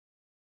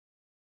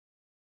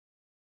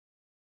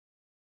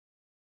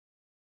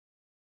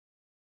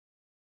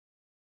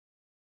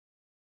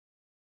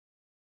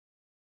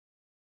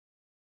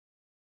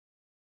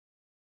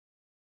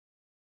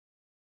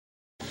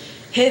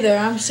Hey there,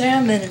 I'm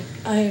Sam and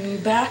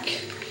I'm back.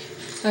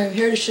 I'm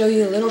here to show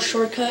you a little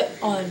shortcut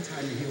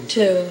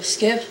to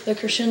skip the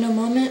crescendo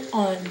moment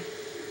on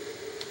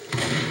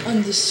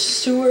the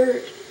sewer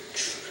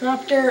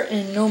trapdoor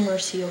in No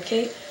Mercy,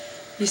 okay?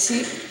 You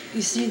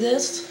see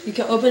this? You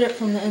can open it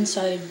from the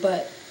inside,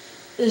 but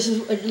this is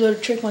a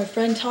little trick my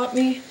friend taught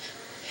me.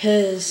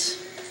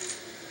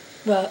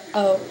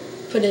 I'll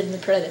put it in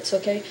the credits,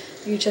 okay?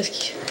 You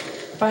just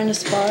find a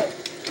spot,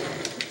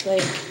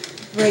 like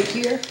right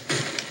here,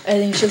 and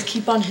then you just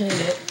keep on hitting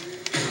it.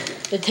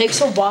 It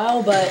takes a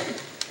while, but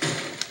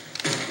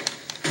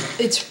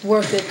it's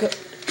worth it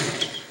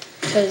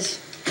because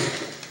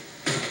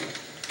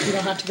you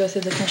don't have to go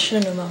through the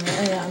crescendo moment.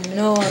 And I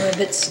know I'm a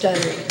bit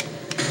stuttery,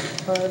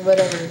 or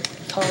whatever you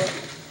call it.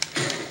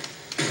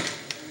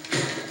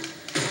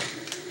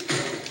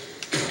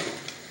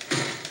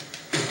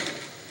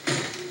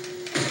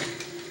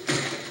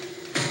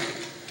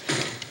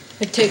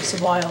 It takes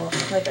a while,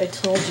 like I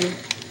told you,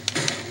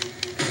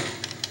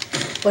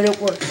 but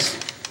it works.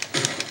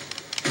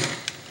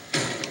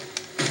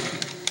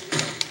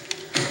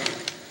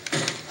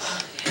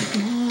 Okay,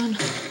 come on.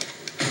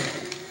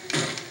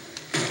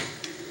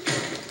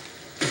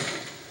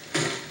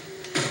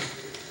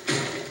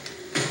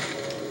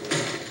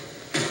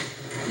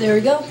 There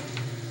we go.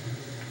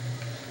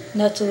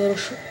 And that's a little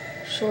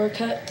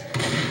shortcut.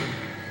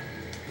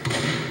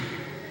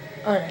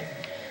 Alright,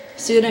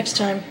 see you next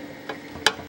time.